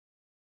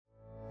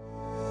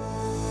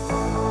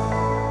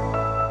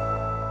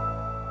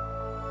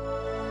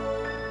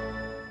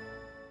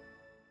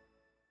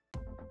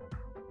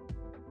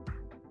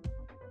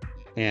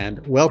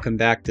And welcome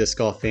back, disc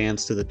golf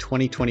fans, to the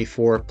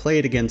 2024 Play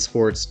It Again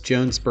Sports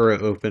Jonesboro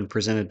Open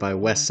presented by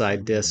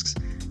Westside Discs.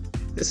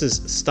 This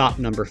is stop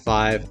number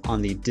 5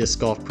 on the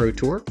Disc Golf Pro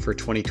Tour for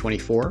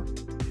 2024.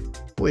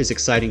 Always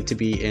exciting to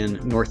be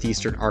in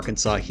northeastern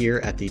Arkansas here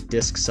at the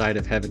Disc Side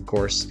of Heaven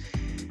course.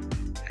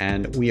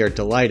 And we are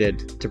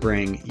delighted to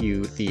bring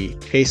you the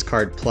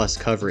ChaseCard Plus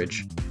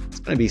coverage. It's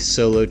going to be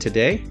solo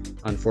today.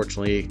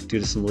 Unfortunately, due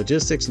to some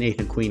logistics,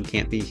 Nathan Queen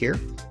can't be here.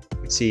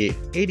 See,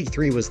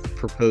 83 was the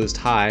proposed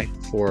high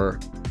for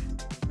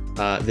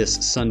this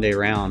Sunday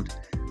round.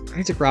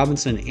 Isaac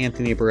Robinson and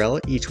Anthony Barella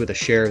each with a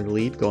share of the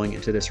lead going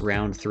into this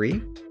round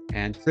 3,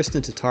 and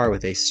Kristen Tatar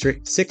with a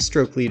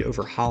 6-stroke lead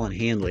over Holland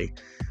Handley.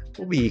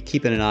 We'll be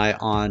keeping an eye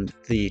on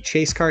the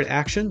chase card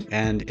action,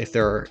 and if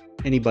there are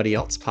anybody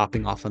else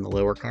popping off on the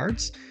lower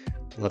cards,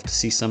 I'd love to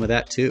see some of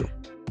that too.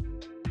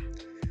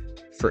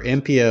 For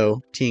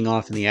MPO teeing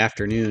off in the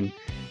afternoon,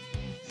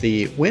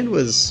 the wind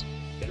was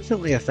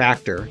definitely a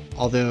factor,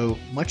 although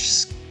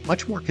much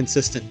more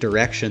consistent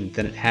direction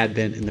than it had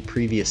been in the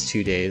previous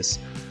 2 days.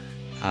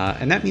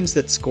 And that means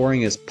that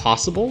scoring is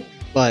possible,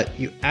 but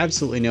you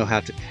absolutely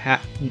have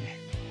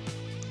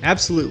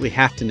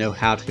to know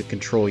how to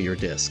control your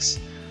discs.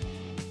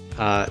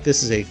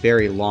 This is a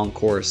very long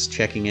course,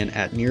 checking in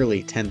at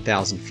nearly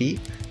 10,000 feet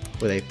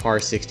with a par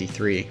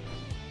 63.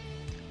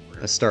 We're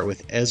going to start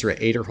with Ezra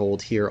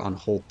Aderhold here on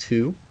hole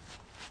 2.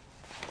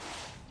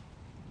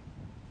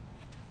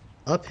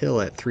 Uphill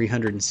at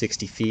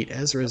 360 feet,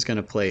 Ezra is going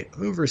to play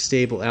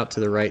overstable out to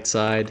the right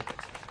side.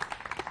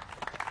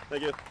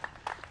 Thank you.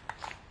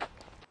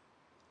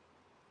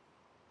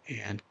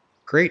 And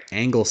great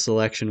angle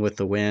selection with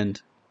the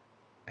wind.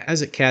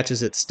 As it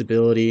catches its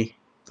stability,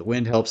 the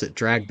wind helps it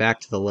drag back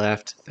to the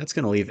left. That's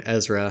going to leave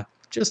Ezra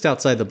just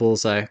outside the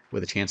bullseye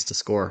with a chance to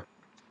score.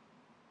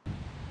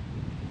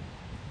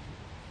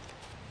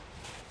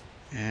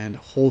 And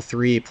hole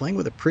 3, playing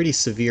with a pretty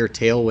severe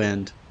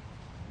tailwind.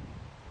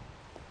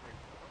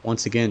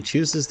 Once again,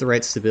 chooses the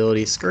right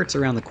stability, skirts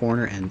around the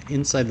corner, and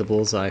inside the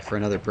bullseye for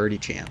another birdie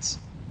chance.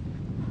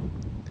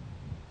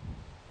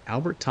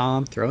 Albert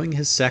Tom throwing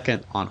his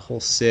second on hole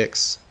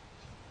 6.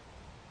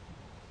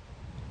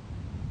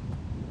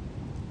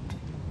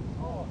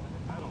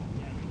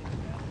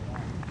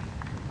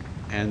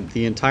 And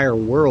the entire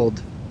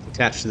world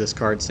attached to this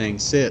card saying,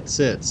 sit,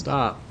 sit,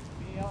 stop.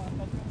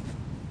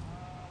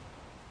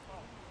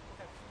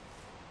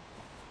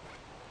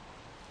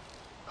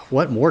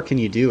 What more can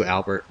you do,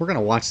 Albert? We're going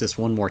to watch this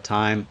one more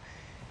time.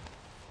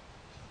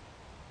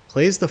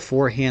 Plays the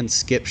forehand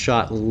skip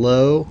shot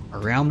low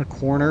around the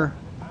corner.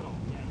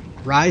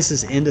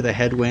 Rises into the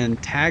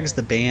headwind, tags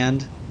the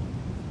band.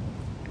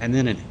 And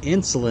then an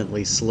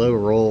insolently slow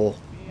roll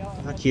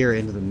back here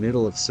into the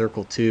middle of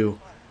circle 2.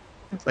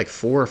 It's like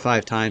 4 or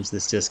 5 times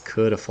this disc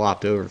could have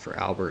flopped over for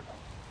Albert.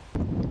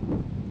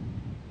 I'm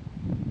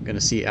going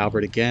to see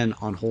Albert again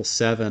on hole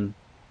 7.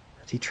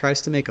 He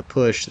tries to make a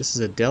push. This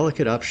is a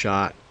delicate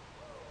upshot.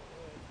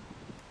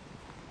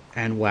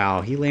 And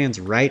wow, he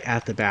lands right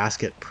at the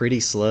basket pretty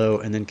slow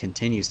and then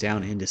continues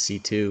down into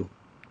C2.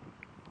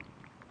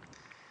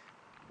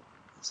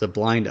 It's a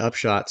blind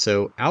upshot,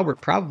 so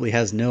Albert probably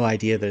has no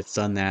idea that it's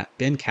done that.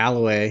 Ben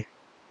Calloway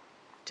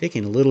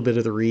taking a little bit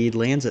of the read,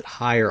 lands it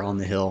higher on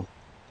the hill.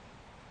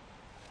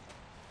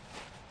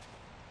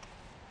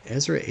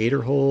 Ezra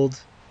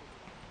Aderhold.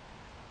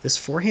 This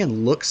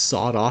forehand looks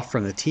sawed off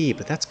from the tee,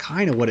 but that's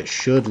kind of what it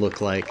should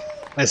look like,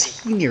 as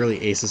he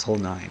nearly aces hole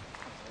 9.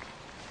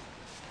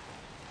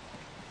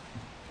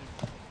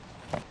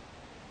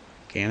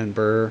 Gannon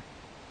Burr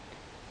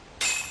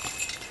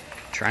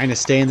trying to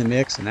stay in the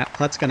mix, and that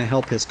putt's going to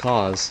help his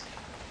cause.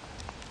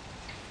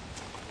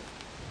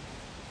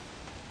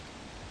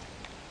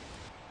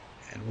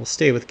 And we'll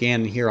stay with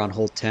Gannon here on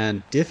hole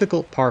 10.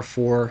 Difficult par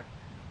 4,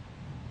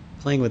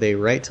 playing with a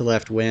right to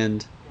left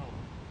wind.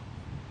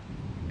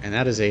 And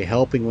that is a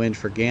helping wind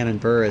for Gannon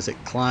Burr as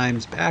it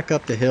climbs back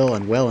up the hill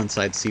and well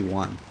inside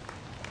C1.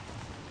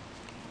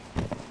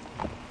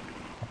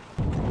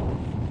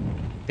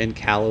 Ben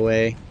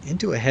Calloway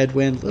into a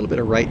headwind, a little bit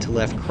of right to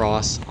left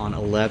cross on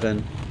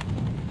 11.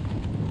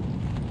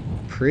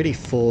 Pretty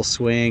full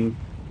swing.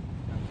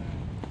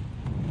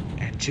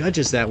 And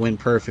judges that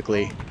wind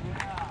perfectly.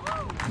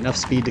 Enough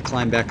speed to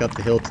climb back up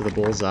the hill to the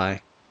bullseye.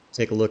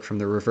 Take a look from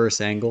the reverse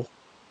angle.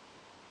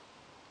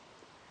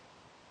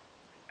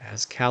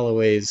 As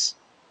Callaway's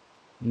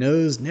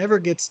nose never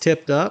gets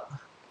tipped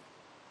up.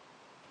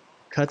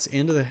 Cuts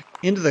into the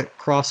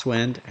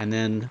crosswind and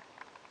then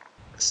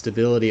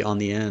stability on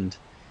the end.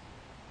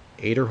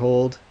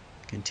 Aderhold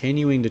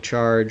continuing to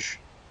charge.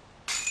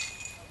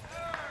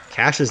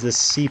 Cashes this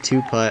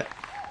C2 putt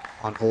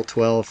on hole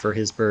 12 for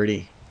his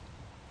birdie.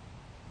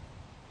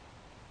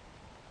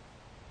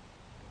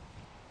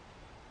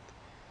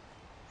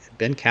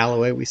 Ben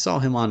Calloway, we saw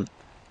him on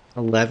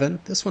 11.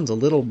 This one's a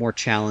little more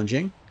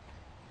challenging.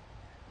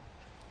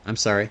 I'm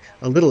sorry,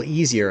 a little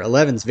easier.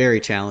 11's very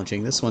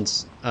challenging. This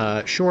one's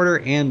shorter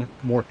and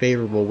more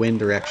favorable wind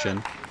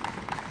direction.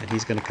 And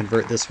he's going to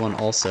convert this one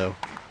also.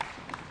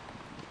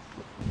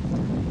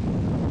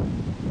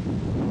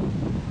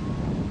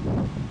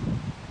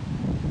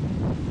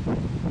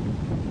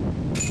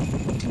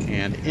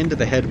 And into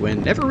the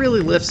headwind. Never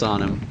really lifts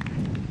on him.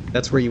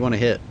 That's where you want to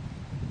hit.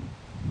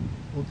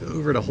 We'll go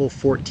over to hole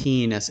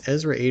 14 as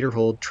Ezra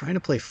Aderhold trying to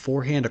play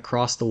forehand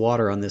across the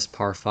water on this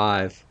par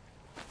 5.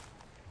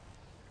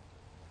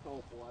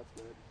 Oh, well,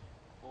 that's good.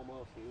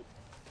 Almost, dude.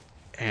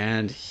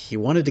 And he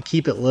wanted to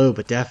keep it low,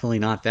 but definitely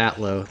not that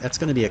low. That's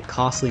going to be a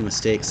costly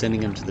mistake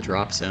sending him to the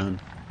drop zone.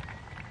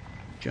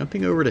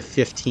 Jumping over to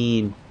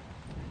 15.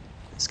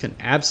 This can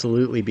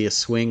absolutely be a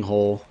swing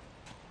hole.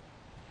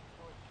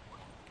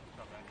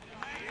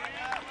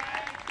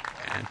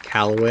 And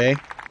Callaway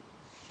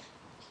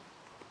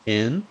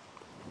in.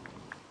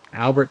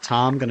 Albert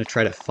Tom going to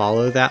try to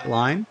follow that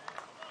line.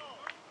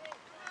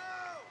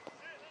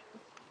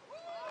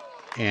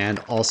 And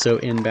also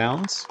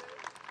inbounds.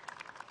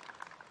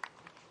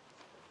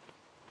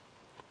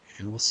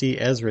 And we'll see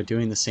Ezra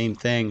doing the same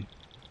thing.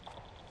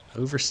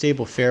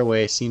 Overstable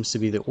fairway seems to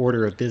be the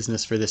order of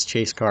business for this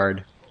chase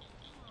card.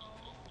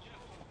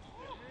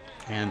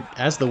 And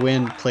as the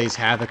wind plays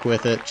havoc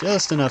with it,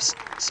 just enough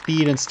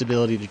speed and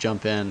stability to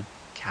jump in.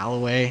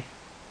 Callaway.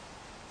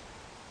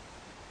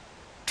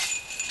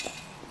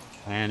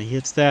 And he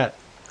hits that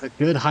a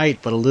good height,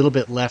 but a little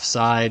bit left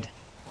side.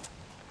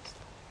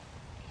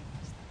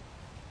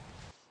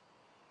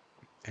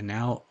 And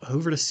now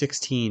over to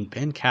 16,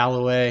 Ben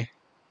Callaway.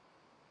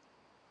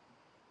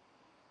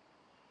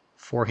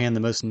 Forehand,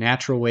 the most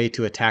natural way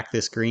to attack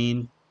this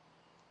green.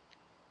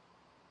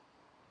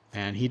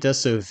 And he does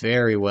so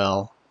very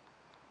well.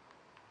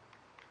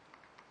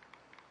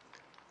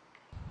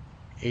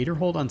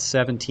 Aderhold on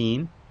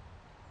 17.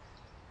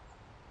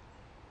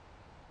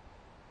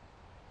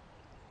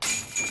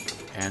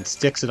 And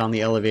sticks it on the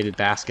elevated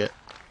basket.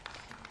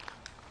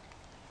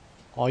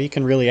 All you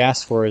can really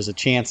ask for is a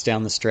chance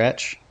down the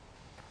stretch.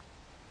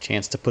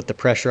 Chance to put the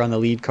pressure on the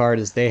lead card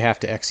as they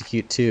have to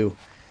execute too.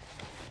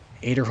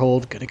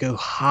 Aderhold gonna go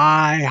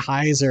high,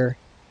 hyzer.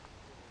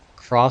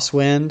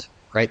 Crosswind,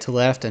 right to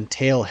left, and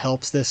tail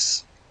helps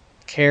this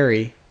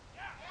carry.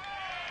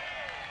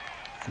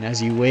 And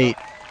as you wait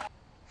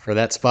for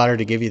that spotter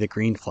to give you the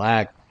green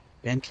flag,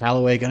 Ben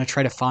Callaway gonna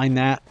try to find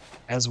that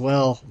as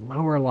well.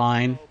 Lower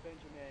line. No,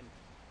 Benjamin.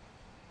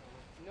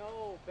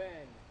 No, Ben.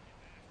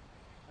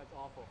 That's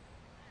awful.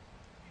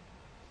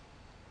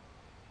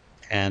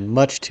 And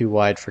much too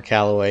wide for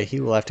Callaway. He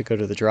will have to go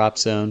to the drop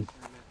zone.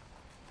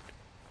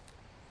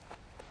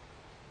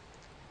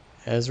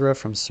 Ezra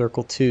from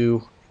circle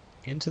 2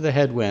 into the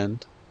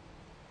headwind.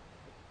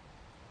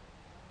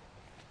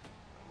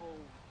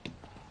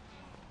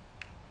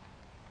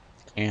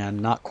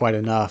 And not quite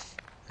enough.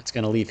 It's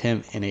going to leave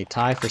him in a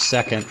tie for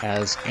second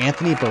as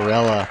Anthony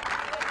Barella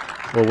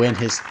will win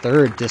his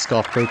 3rd Disc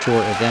Golf Pro Tour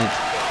event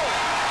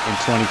in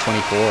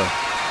 2024.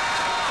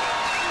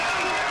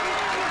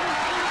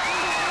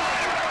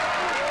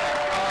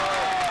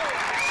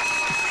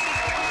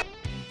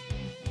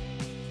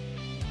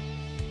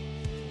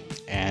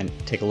 And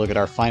take a look at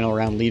our final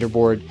round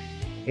leaderboard.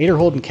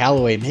 Aderhold and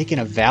Callaway making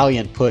a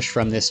valiant push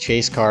from this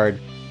chase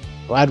card.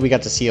 Glad we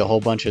got to see a whole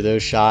bunch of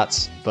those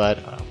shots, but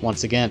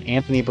once again,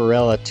 Anthony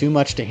Barella too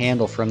much to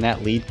handle from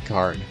that lead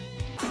card.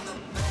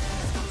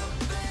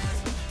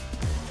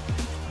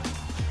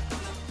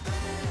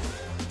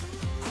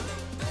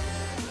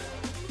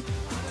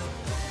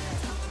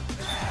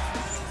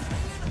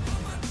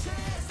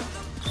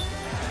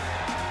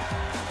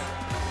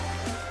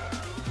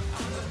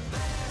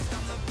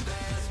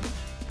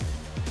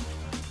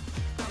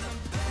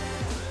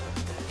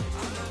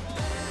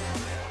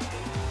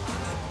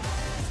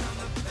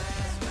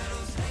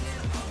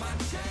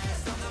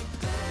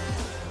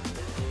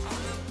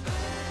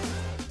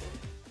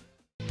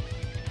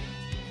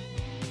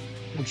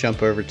 We'll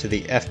jump over to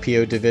the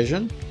FPO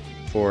division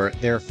for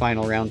their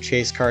final round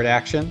chase card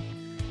action.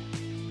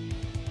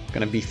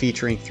 Going to be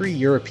featuring 3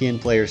 European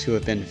players who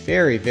have been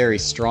very, very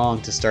strong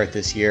to start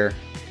this year.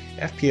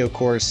 FPO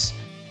course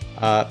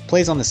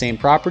plays on the same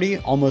property,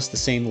 almost the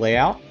same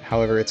layout.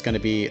 However, it's going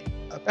to be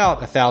about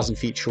 1,000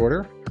 feet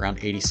shorter, around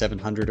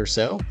 8,700 or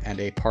so,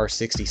 and a par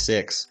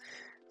 66.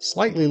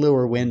 Slightly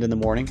lower wind in the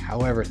morning,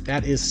 however,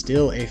 that is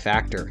still a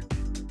factor.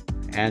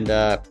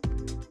 And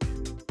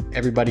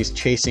everybody's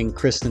chasing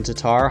Kristen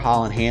Tatar,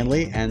 Holland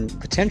Handley, and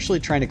potentially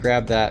trying to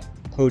grab that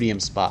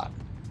podium spot.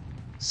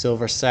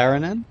 Silver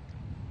Saarinen,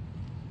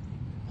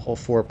 hole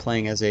 4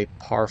 playing as a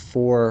par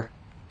 4,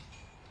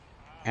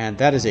 and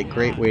that is a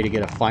great way to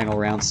get a final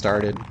round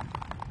started.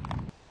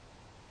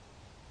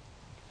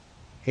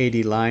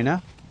 Heidi Leine,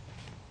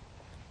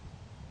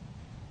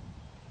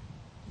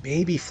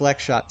 maybe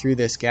flex shot through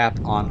this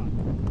gap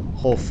on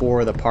hole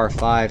 4 of the par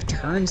 5,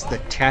 turns the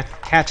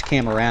catch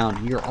cam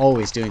around. You're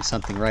always doing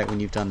something right when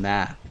you've done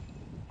that.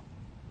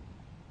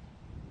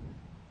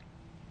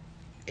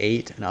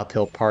 8, an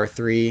uphill par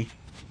 3.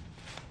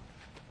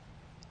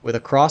 With a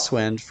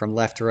crosswind from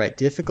left to right,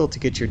 difficult to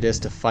get your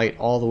disc to fight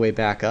all the way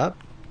back up,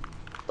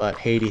 but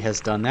Heidi has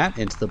done that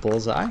into the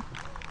bullseye.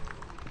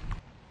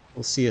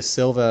 We'll see if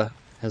Silva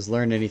has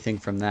learned anything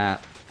from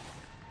that.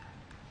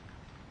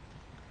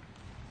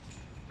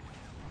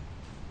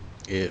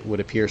 It would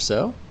appear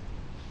so.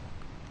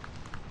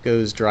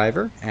 goes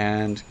driver,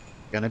 and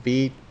gonna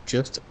be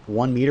just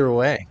 1 meter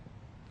away.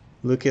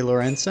 Luke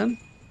Lorenzen.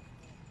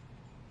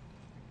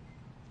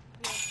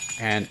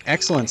 And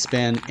excellent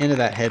spin into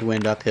that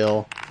headwind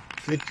uphill.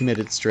 Good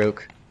committed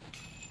stroke.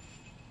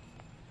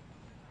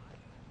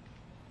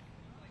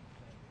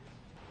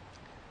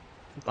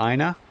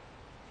 Bina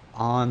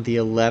on the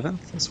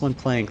 11th. This one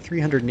playing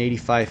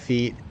 385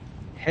 feet.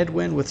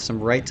 Headwind with some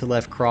right to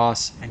left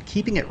cross, and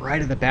keeping it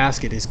right of the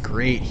basket is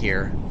great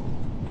here.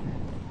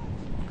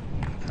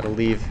 That'll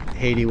leave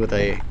Haiti with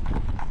a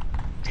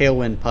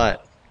tailwind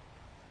putt.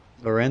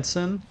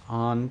 Lorenzen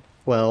on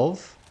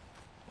 12.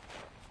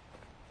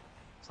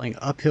 Playing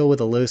uphill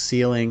with a low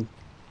ceiling.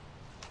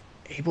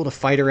 Able to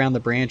fight around the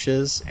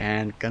branches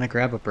and gonna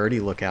grab a birdie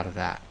look out of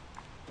that.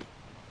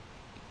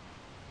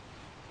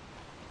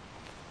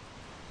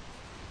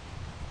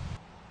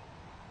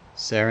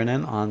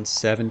 Saarinen on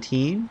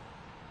 17.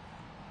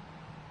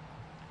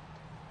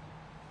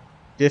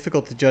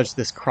 Difficult to judge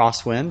this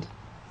crosswind,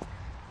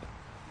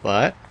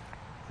 but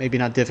maybe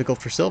not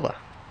difficult for Silva.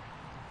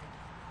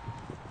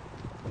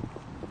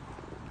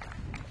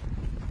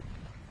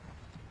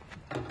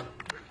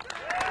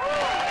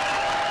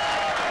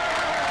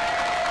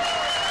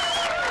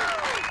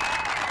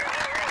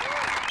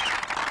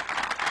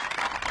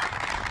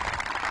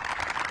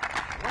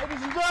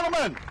 Ladies and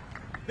gentlemen,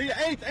 the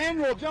 8th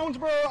annual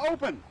Jonesboro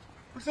Open,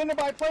 presented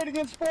by Play It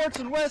Again Sports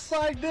and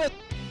Westside Disc.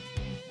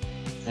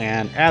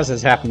 And as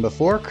has happened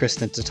before,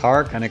 Kristen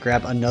Tatar gonna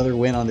grab another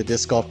win on the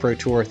Disc Golf Pro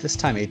Tour, this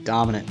time a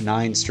dominant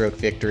 9-stroke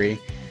victory.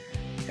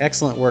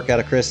 Excellent work out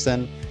of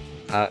Kristen.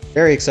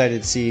 Very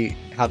excited to see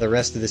how the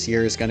rest of this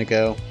year is gonna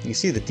go. You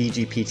see the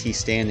DGPT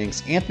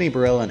standings, Anthony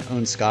Barilla and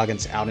Owen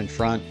Scoggins out in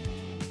front.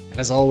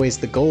 As always,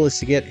 the goal is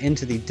to get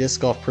into the Disc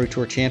Golf Pro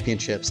Tour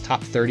Championships,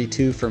 top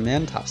 32 for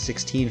men, top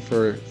 16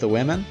 for the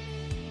women.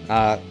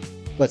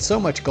 But so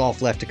much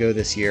golf left to go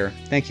this year.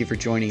 Thank you for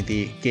joining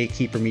the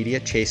Gatekeeper Media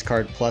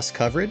ChaseCard Plus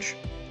coverage.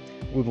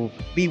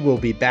 We will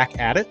be back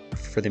at it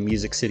for the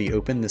Music City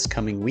Open this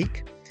coming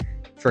week.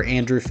 For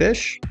Andrew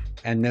Fish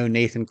and no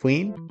Nathan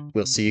Queen,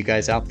 we'll see you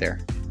guys out there.